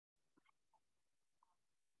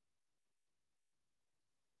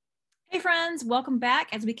Hey friends, welcome back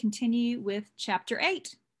as we continue with Chapter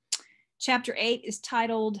 8. Chapter 8 is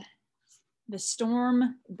titled, The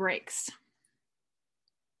Storm Breaks.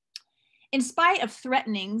 In spite of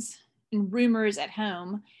threatenings and rumors at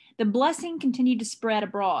home, the blessing continued to spread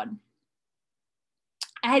abroad.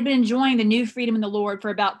 I had been enjoying the new freedom in the Lord for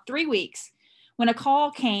about 3 weeks when a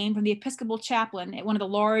call came from the Episcopal chaplain at one of the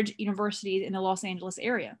large universities in the Los Angeles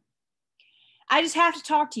area. "I just have to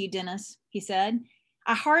talk to you, Dennis," he said.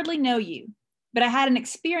 "I hardly know you, but I had an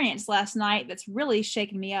experience last night that's really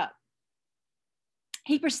shaken me up."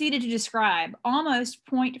 He proceeded to describe, almost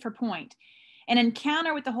point for point, an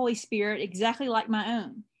encounter with the Holy Spirit exactly like my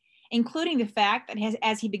own, including the fact that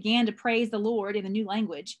as he began to praise the Lord in the new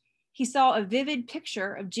language, he saw a vivid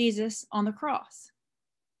picture of Jesus on the cross.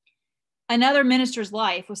 Another minister's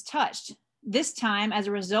life was touched, this time as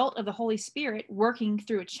a result of the Holy Spirit working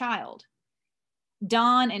through a child.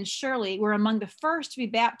 Don and Shirley were among the first to be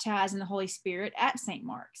baptized in the Holy Spirit at St.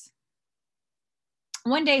 Mark's.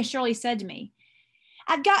 One day, Shirley said to me,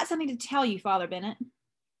 "I've got something to tell you, Father Bennett.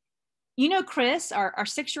 You know Chris, our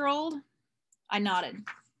 6-year-old? I nodded.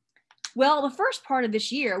 "Well, the first part of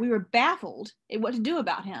this year, we were baffled at what to do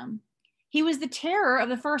about him. He was the terror of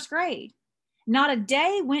the first grade. Not a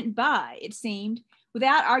day went by, it seemed,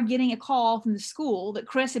 without our getting a call from the school that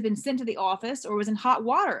Chris had been sent to the office or was in hot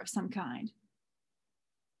water of some kind.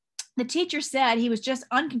 The teacher said he was just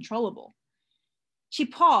uncontrollable." She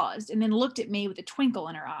paused and then looked at me with a twinkle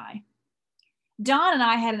in her eye. "Don and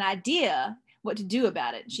I had an idea what to do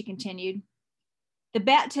about it," she continued. "The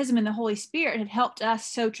baptism in the Holy Spirit had helped us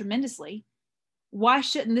so tremendously. Why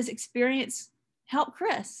shouldn't this experience help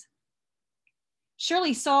Chris?"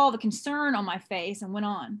 Shirley saw the concern on my face and went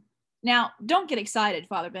on. "Now, don't get excited,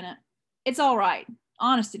 Father Bennett. It's all right.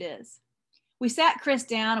 Honest it is. We sat Chris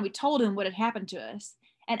down and we told him what had happened to us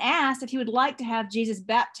and asked if he would like to have Jesus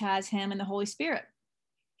baptize him in the Holy Spirit.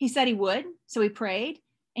 He said he would, so we prayed,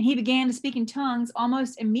 and he began to speak in tongues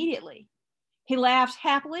almost immediately. He laughed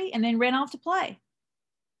happily and then ran off to play."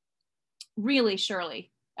 "Really,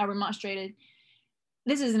 Shirley," I remonstrated,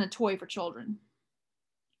 "this isn't a toy for children."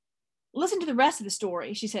 "Listen to the rest of the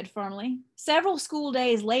story," she said firmly. "Several school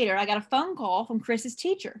days later, I got a phone call from Chris's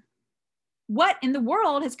teacher. 'What in the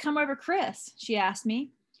world has come over Chris?' she asked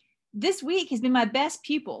me. 'This week has been my best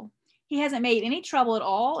pupil. He hasn't made any trouble at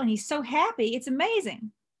all, and he's so happy, it's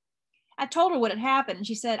amazing.' I told her what had happened, and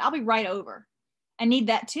she said, 'I'll be right over. I need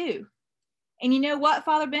that too.' And you know what,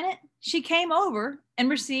 Father Bennett? She came over and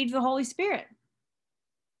received the Holy Spirit."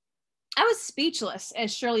 I was speechless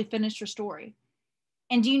as Shirley finished her story.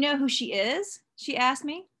 "And do you know who she is?" she asked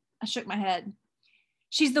me. I shook my head.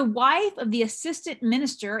 "She's the wife of the assistant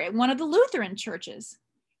minister at one of the Lutheran churches.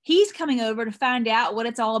 He's coming over to find out what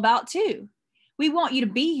it's all about too. We want you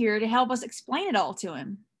to be here to help us explain it all to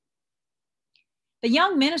him." The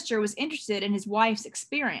young minister was interested in his wife's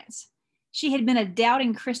experience. She had been a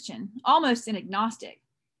doubting Christian, almost an agnostic,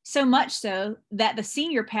 so much so that the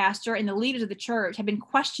senior pastor and the leaders of the church had been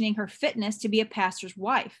questioning her fitness to be a pastor's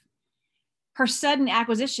wife. Her sudden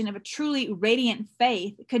acquisition of a truly radiant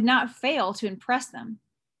faith could not fail to impress them,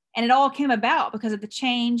 and it all came about because of the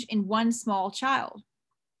change in one small child.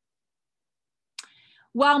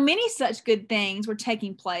 While many such good things were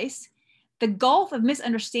taking place, the gulf of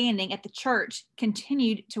misunderstanding at the church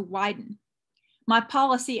continued to widen. My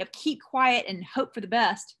policy of keep quiet and hope for the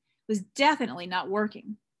best was definitely not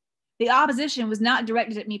working. The opposition was not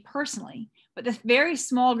directed at me personally, but the very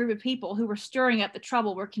small group of people who were stirring up the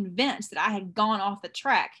trouble were convinced that I had gone off the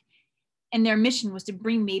track, and their mission was to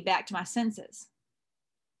bring me back to my senses.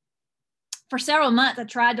 For several months, I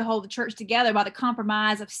tried to hold the church together by the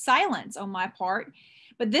compromise of silence on my part,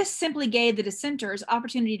 but this simply gave the dissenters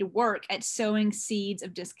opportunity to work at sowing seeds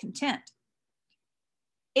of discontent.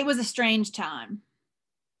 It was a strange time.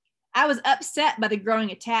 I was upset by the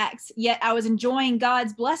growing attacks, yet I was enjoying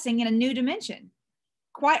God's blessing in a new dimension.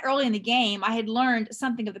 Quite early in the game, I had learned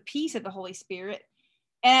something of the peace of the Holy Spirit,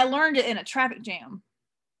 and I learned it in a traffic jam.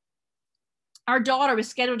 Our daughter was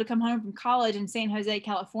scheduled to come home from college in San Jose,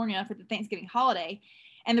 California for the Thanksgiving holiday,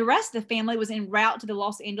 and the rest of the family was en route to the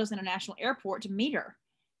Los Angeles International Airport to meet her.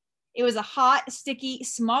 It was a hot, sticky,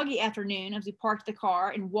 smoggy afternoon as we parked the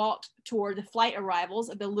car and walked toward the flight arrivals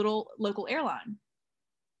of the little local airline.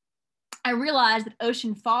 I realized that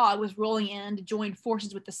ocean fog was rolling in to join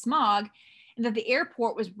forces with the smog and that the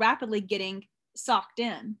airport was rapidly getting socked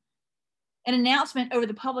in. An announcement over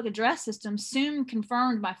the public address system soon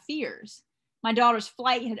confirmed my fears. My daughter's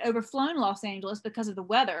flight had overflown Los Angeles because of the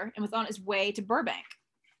weather and was on its way to Burbank.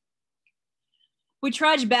 We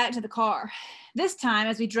trudged back to the car. This time,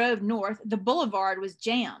 as we drove north, the boulevard was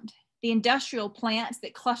jammed. The industrial plants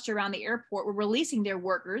that cluster around the airport were releasing their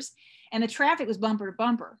workers, and the traffic was bumper to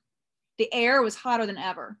bumper. The air was hotter than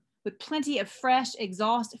ever, with plenty of fresh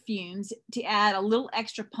exhaust fumes to add a little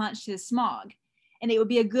extra punch to the smog, and it would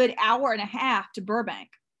be a good hour and a half to Burbank.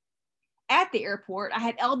 At the airport, I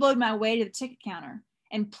had elbowed my way to the ticket counter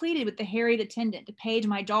and pleaded with the harried attendant to page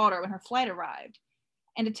my daughter when her flight arrived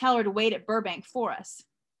and to tell her to wait at Burbank for us.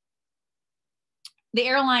 The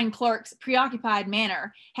airline clerk's preoccupied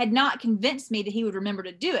manner had not convinced me that he would remember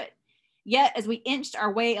to do it. Yet, as we inched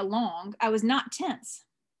our way along, I was not tense.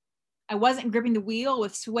 I wasn't gripping the wheel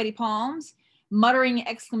with sweaty palms, muttering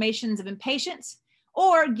exclamations of impatience,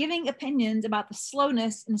 or giving opinions about the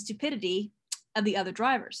slowness and stupidity of the other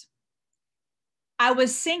drivers. I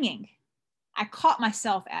was singing. I caught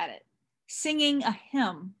myself at it, singing a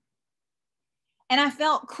hymn. And I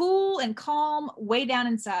felt cool and calm way down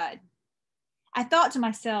inside. I thought to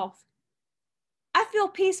myself, I feel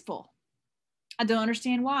peaceful. I don't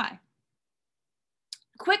understand why.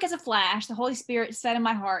 Quick as a flash, the Holy Spirit said in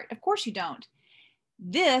my heart, of course you don't.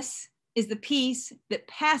 This is the peace that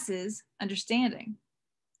passes understanding.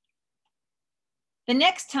 The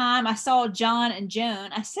next time I saw John and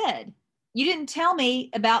Joan, I said, you didn't tell me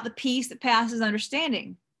about the peace that passes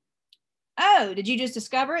understanding. Oh, did you just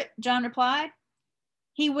discover it? John replied.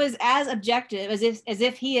 He was as objective as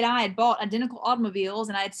if he and I had bought identical automobiles,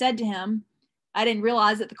 and I had said to him, I didn't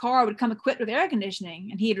realize that the car would come equipped with air conditioning.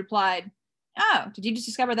 And he had replied, oh, did you just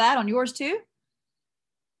discover that on yours too?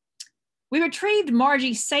 We retrieved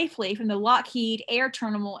Margie safely from the Lockheed Air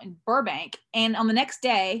Terminal in Burbank, and on the next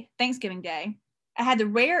day, Thanksgiving Day, I had the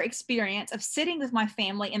rare experience of sitting with my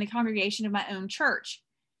family in the congregation of my own church.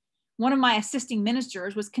 One of my assisting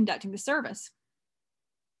ministers was conducting the service.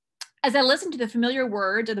 As I listened to the familiar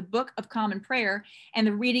words of the Book of Common Prayer and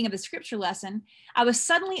the reading of the scripture lesson, I was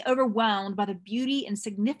suddenly overwhelmed by the beauty and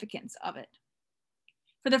significance of it.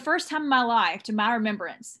 For the first time in my life, to my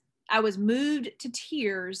remembrance, I was moved to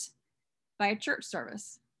tears by a church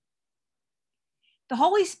service. The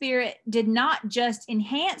Holy Spirit did not just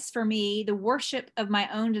enhance for me the worship of my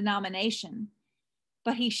own denomination,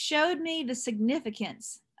 but he showed me the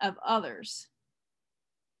significance of others.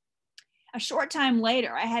 A short time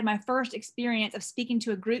later, I had my first experience of speaking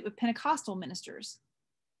to a group of Pentecostal ministers.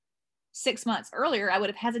 6 months earlier, I would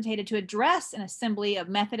have hesitated to address an assembly of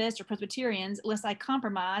Methodists or Presbyterians lest I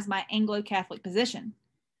compromise my Anglo-Catholic position.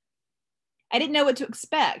 I didn't know what to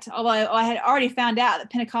expect, although I had already found out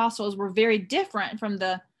that Pentecostals were very different from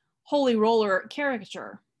the holy roller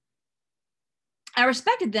caricature. I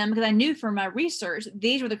respected them because I knew from my research that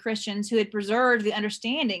these were the Christians who had preserved the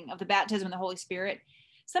understanding of the baptism of the Holy Spirit,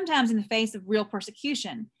 sometimes in the face of real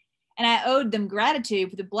persecution, and I owed them gratitude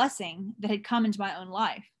for the blessing that had come into my own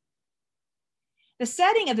life. The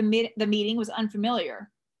setting of the meeting was unfamiliar.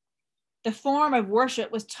 The form of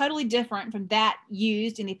worship was totally different from that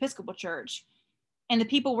used in the Episcopal Church, and the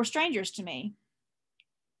people were strangers to me.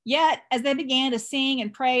 Yet, as they began to sing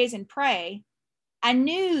and praise and pray, I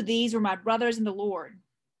knew these were my brothers in the Lord.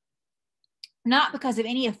 Not because of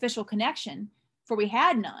any official connection, for we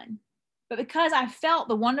had none, but because I felt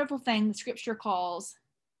the wonderful thing the scripture calls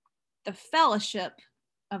the fellowship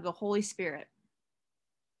of the Holy Spirit.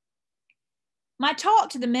 My talk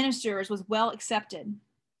to the ministers was well accepted.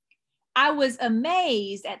 I was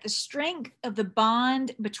amazed at the strength of the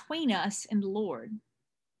bond between us and the Lord.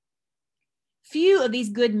 Few of these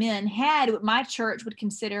good men had what my church would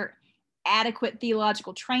consider adequate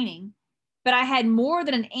theological training, but I had more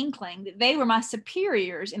than an inkling that they were my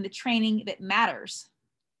superiors in the training that matters,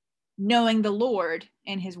 knowing the Lord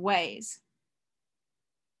and his ways.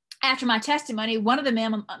 After my testimony, one of the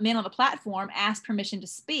men on the platform asked permission to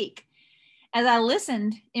speak. As I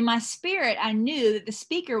listened, in my spirit, I knew that the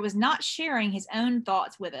speaker was not sharing his own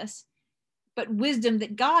thoughts with us, but wisdom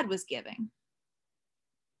that God was giving.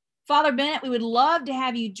 Father Bennett, we would love to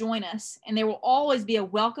have you join us, and there will always be a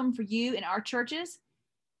welcome for you in our churches,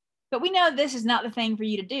 but we know this is not the thing for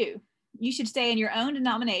you to do. You should stay in your own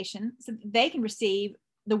denomination so that they can receive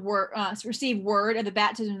word of the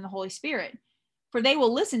baptism in the Holy Spirit, for they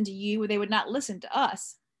will listen to you where they would not listen to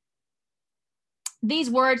us.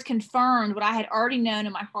 These words confirmed what I had already known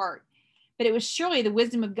in my heart, but it was surely the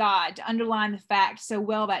wisdom of God to underline the fact so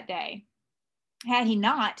well that day. Had he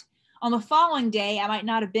not, on the following day, I might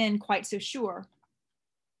not have been quite so sure.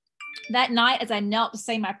 That night, as I knelt to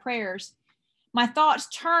say my prayers, my thoughts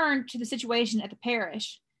turned to the situation at the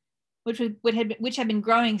parish, which had been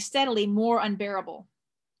growing steadily more unbearable.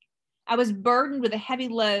 I was burdened with a heavy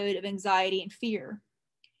load of anxiety and fear.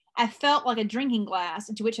 I felt like a drinking glass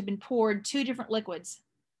into which had been poured two different liquids,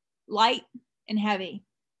 light and heavy.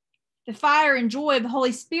 The fire and joy of the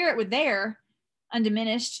Holy Spirit were there,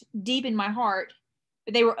 undiminished, deep in my heart,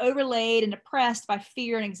 but they were overlaid and oppressed by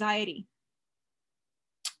fear and anxiety.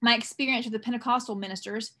 My experience with the Pentecostal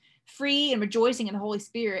ministers, free and rejoicing in the Holy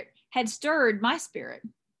Spirit, had stirred my spirit.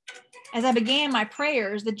 As I began my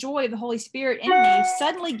prayers, the joy of the Holy Spirit in me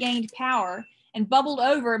suddenly gained power and bubbled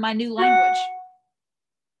over my new language.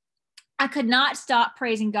 I could not stop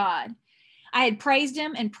praising God. I had praised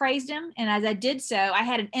him, and as I did so, I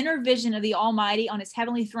had an inner vision of the Almighty on his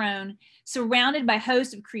heavenly throne, surrounded by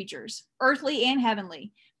hosts of creatures, earthly and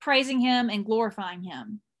heavenly, praising him and glorifying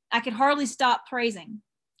him. I could hardly stop praising.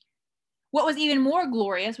 What was even more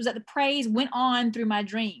glorious was that the praise went on through my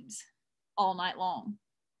dreams all night long.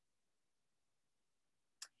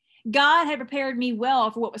 God had prepared me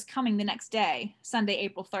well for what was coming the next day, Sunday,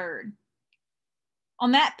 April 3rd.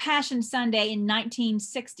 On that Passion Sunday in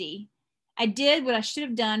 1960, I did what I should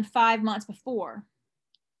have done 5 months before.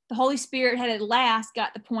 The Holy Spirit had at last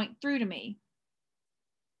got the point through to me.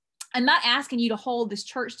 I'm not asking you to hold this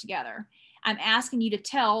church together. I'm asking you to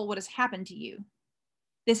tell what has happened to you.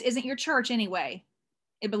 This isn't your church anyway.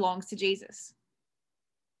 It belongs to Jesus.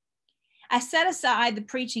 I set aside the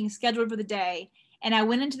preaching scheduled for the day, and I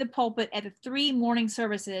went into the pulpit at the 3 morning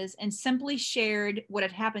services and simply shared what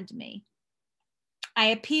had happened to me. I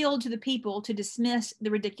appealed to the people to dismiss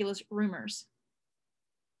the ridiculous rumors.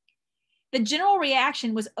 The general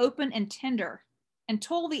reaction was open and tender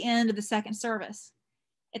until the end of the second service.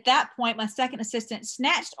 At that point, my second assistant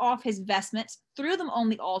snatched off his vestments, threw them on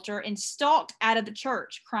the altar, and stalked out of the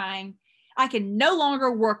church, crying, "I can no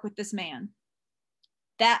longer work with this man."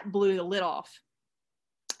 That blew the lid off.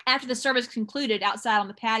 After the service concluded outside on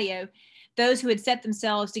the patio, those who had set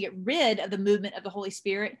themselves to get rid of the movement of the Holy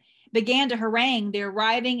Spirit began to harangue their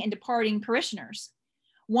arriving and departing parishioners.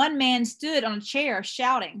 One man stood on a chair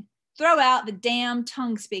shouting, "Throw out the damn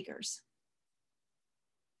tongue speakers."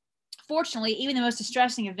 Fortunately, even the most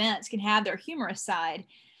distressing events can have their humorous side.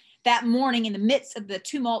 That morning, in the midst of the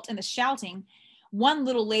tumult and the shouting, one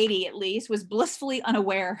little lady, at least, was blissfully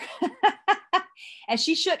unaware. As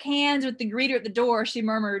she shook hands with the greeter at the door, she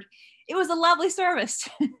murmured, "It was a lovely service."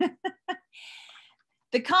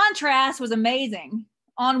 The contrast was amazing.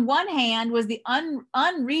 On one hand was the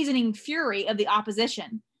unreasoning fury of the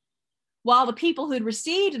opposition, while the people who had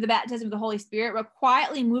received the baptism of the Holy Spirit were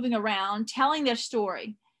quietly moving around, telling their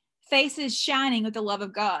story, faces shining with the love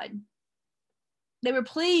of God. They were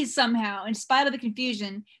pleased somehow, in spite of the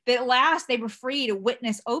confusion, that at last they were free to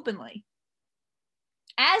witness openly.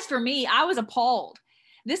 As for me, I was appalled.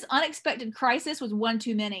 This unexpected crisis was one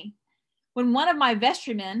too many. When one of my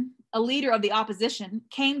vestrymen, a leader of the opposition,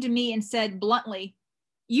 came to me and said bluntly,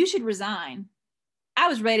 "You should resign," I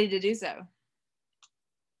was ready to do so.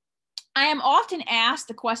 I am often asked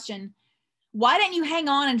the question, "Why didn't you hang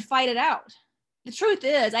on and fight it out?" The truth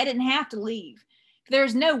is, I didn't have to leave. There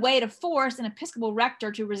is no way to force an Episcopal rector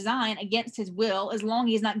to resign against his will as long as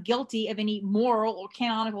he is not guilty of any moral or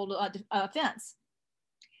canonical offense.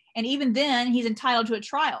 And even then, he's entitled to a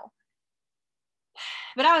trial.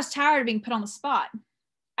 But I was tired of being put on the spot.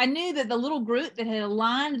 I knew that the little group that had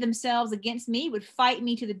aligned themselves against me would fight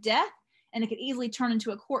me to the death, and it could easily turn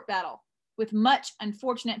into a court battle with much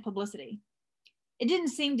unfortunate publicity. It didn't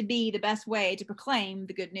seem to be the best way to proclaim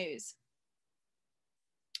the good news.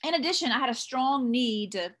 In addition, I had a strong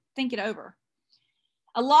need to think it over.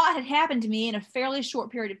 A lot had happened to me in a fairly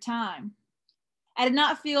short period of time. I did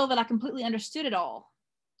not feel that I completely understood it all.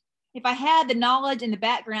 If I had the knowledge and the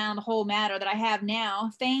background, the whole matter that I have now,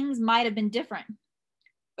 things might have been different,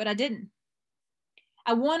 but I didn't.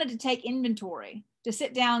 I wanted to take inventory, to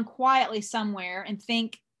sit down quietly somewhere and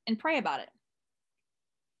think and pray about it.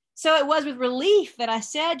 So it was with relief that I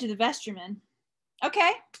said to the vestryman,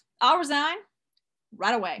 "Okay, I'll resign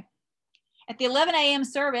right away." At the 11 a.m.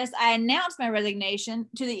 service, I announced my resignation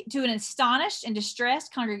to an astonished and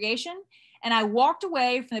distressed congregation, and I walked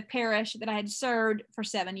away from the parish that I had served for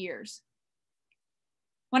 7 years.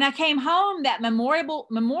 When I came home that memorable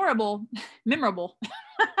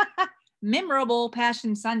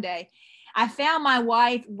Passion Sunday, I found my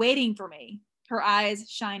wife waiting for me, her eyes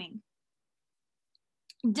shining.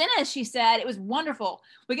 "Dennis," she said, "it was wonderful.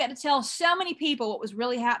 We got to tell so many people what was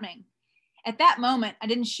really happening." At that moment, I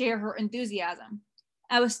didn't share her enthusiasm.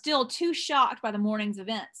 I was still too shocked by the morning's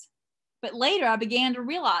events. But later, I began to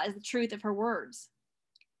realize the truth of her words.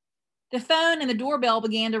 The phone and the doorbell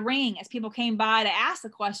began to ring as people came by to ask the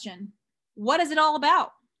question, "What is it all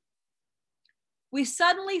about?" We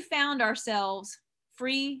suddenly found ourselves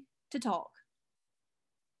free to talk.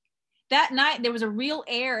 That night, there was a real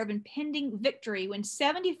air of impending victory when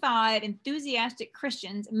 75 enthusiastic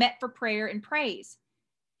Christians met for prayer and praise.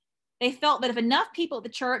 They felt that if enough people at the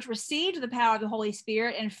church received the power of the Holy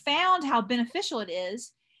Spirit and found how beneficial it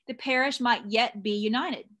is, the parish might yet be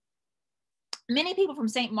united. Many people from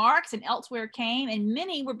St. Mark's and elsewhere came, and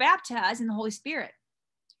many were baptized in the Holy Spirit.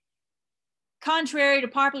 Contrary to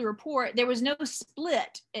popular report, there was no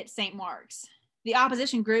split at St. Mark's. The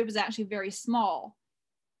opposition group was actually very small.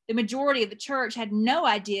 The majority of the church had no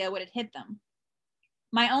idea what had hit them.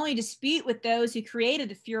 My only dispute with those who created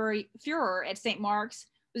the furor at St. Mark's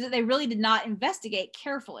was that they really did not investigate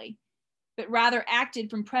carefully, but rather acted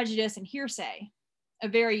from prejudice and hearsay, a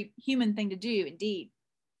very human thing to do indeed.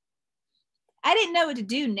 I didn't know what to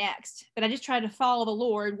do next, but I just tried to follow the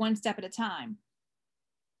Lord one step at a time.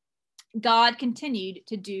 God continued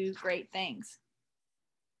to do great things.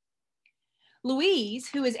 Louise,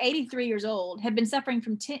 who is 83 years old, had been suffering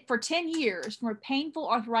for 10 years from a painful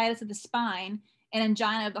arthritis of the spine and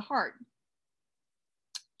angina of the heart.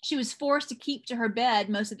 She was forced to keep to her bed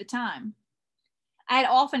most of the time. I had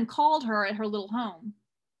often called her at her little home.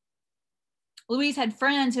 Louise had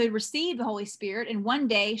friends who had received the Holy Spirit, and one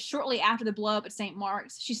day, shortly after the blow up at St.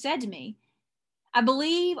 Mark's, she said to me, I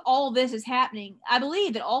believe that all of this is happening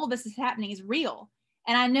is real.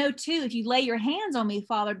 And I know too, if you lay your hands on me,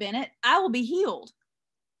 Father Bennett, I will be healed.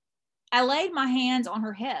 I laid my hands on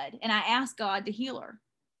her head and I asked God to heal her.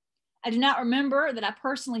 I do not remember that I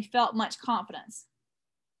personally felt much confidence.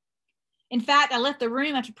 In fact, I left the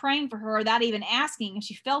room after praying for her without even asking if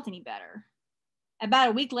she felt any better. About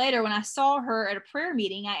a week later, when I saw her at a prayer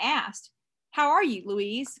meeting, I asked, How are you,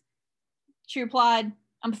 Louise? She replied,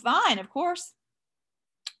 I'm fine, of course.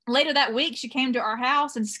 Later that week, she came to our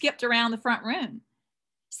house and skipped around the front room.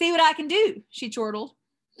 See what I can do, she chortled.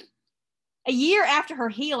 A year after her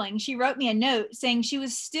healing, she wrote me a note saying she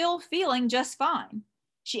was still feeling just fine.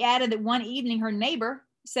 She added that one evening her neighbor,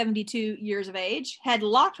 72 years of age, had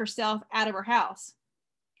locked herself out of her house.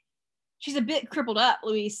 She's a bit crippled up,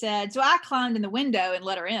 Louise said, so I climbed in the window and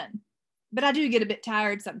let her in. But I do get a bit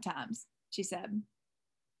tired sometimes, she said.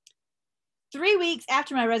 3 weeks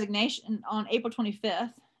after my resignation, on April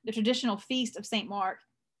 25th, the traditional feast of St. Mark,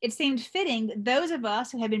 it seemed fitting that those of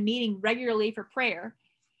us who had been meeting regularly for prayer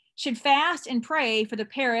should fast and pray for the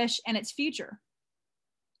parish and its future.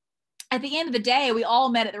 At the end of the day, we all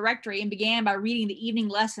met at the rectory and began by reading the evening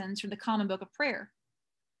lessons from the Common Book of Prayer.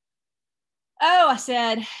 Oh, I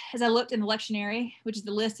said, as I looked in the lectionary, which is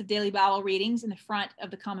the list of daily Bible readings in the front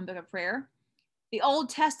of the Common Book of Prayer, the Old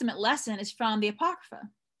Testament lesson is from the Apocrypha,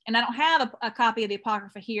 and I don't have a copy of the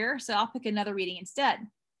Apocrypha here, so I'll pick another reading instead.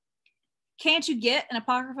 Can't you get an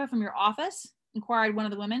Apocrypha from your office? Inquired one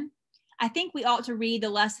of the women. I think we ought to read the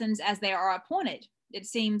lessons as they are appointed. It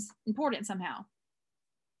seems important somehow.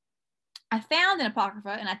 I found an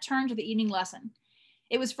Apocrypha and I turned to the evening lesson.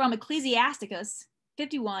 It was from Ecclesiasticus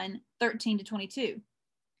 51:13-22.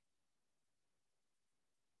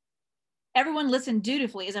 Everyone listened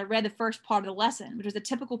dutifully as I read the first part of the lesson, which was a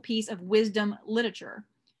typical piece of wisdom literature,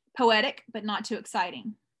 poetic but not too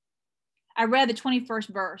exciting. I read the 21st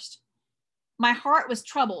verse. My heart was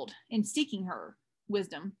troubled in seeking her,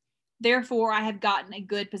 wisdom. Therefore, I have gotten a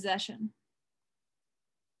good possession.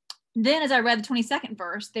 Then, as I read the 22nd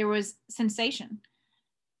verse, there was sensation.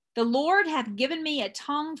 The Lord hath given me a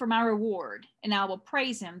tongue for my reward, and I will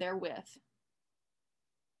praise him therewith.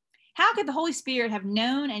 How could the Holy Spirit have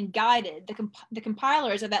known and guided the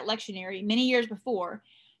compilers of that lectionary many years before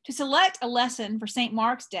to select a lesson for St.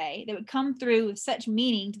 Mark's Day that would come through with such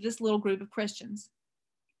meaning to this little group of Christians?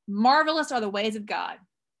 Marvelous are the ways of God.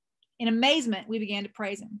 In amazement, we began to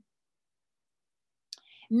praise him.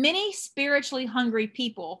 Many spiritually hungry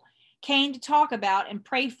people came to talk about and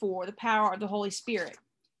pray for the power of the Holy Spirit,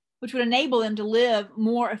 which would enable them to live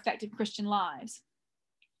more effective Christian lives.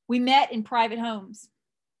 We met in private homes.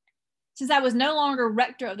 Since I was no longer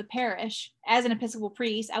rector of the parish, as an Episcopal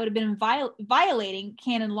priest, I would have been violating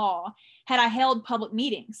canon law had I held public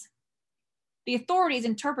meetings. The authorities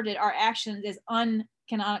interpreted our actions as uncanonical.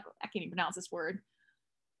 I can't even pronounce this word.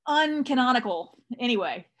 Uncanonical.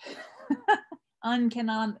 Anyway,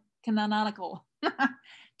 uncanonical.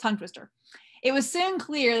 Tongue twister. It was soon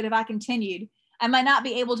clear that if I continued, I might not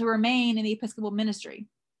be able to remain in the Episcopal ministry.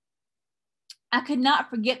 I could not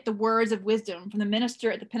forget the words of wisdom from the minister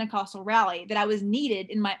at the Pentecostal rally that I was needed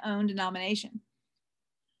in my own denomination.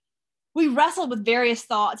 We wrestled with various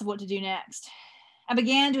thoughts of what to do next. I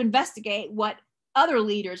began to investigate what other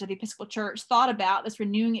leaders of the Episcopal Church thought about this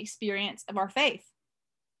renewing experience of our faith.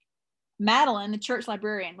 Madeline, the church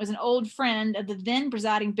librarian, was an old friend of the then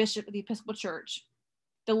presiding bishop of the Episcopal Church,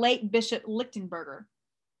 the late Bishop Lichtenberger.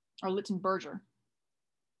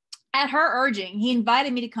 At her urging, he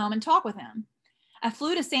invited me to come and talk with him. I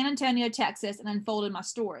flew to San Antonio, Texas, and unfolded my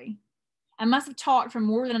story. I must have talked for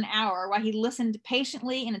more than an hour while he listened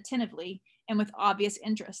patiently and attentively and with obvious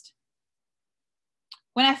interest.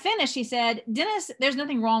 When I finished, he said, "Dennis, there's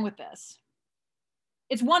nothing wrong with this.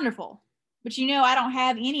 It's wonderful, but you know I don't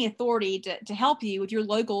have any authority to help you with your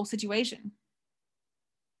local situation."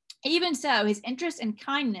 Even so, his interest and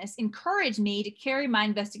kindness encouraged me to carry my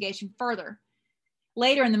investigation further.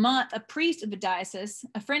 Later in the month, a priest of the diocese,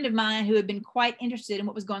 a friend of mine who had been quite interested in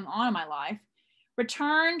what was going on in my life,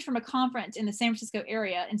 returned from a conference in the San Francisco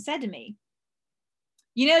area and said to me,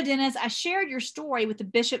 "You know, Dennis, I shared your story with the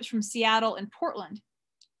bishops from Seattle and Portland,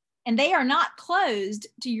 and they are not closed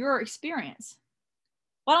to your experience.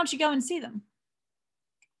 Why don't you go and see them?"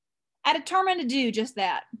 I determined to do just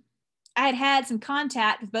that. I had had some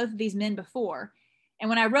contact with both of these men before, and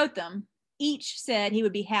when I wrote them, each said he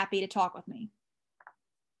would be happy to talk with me.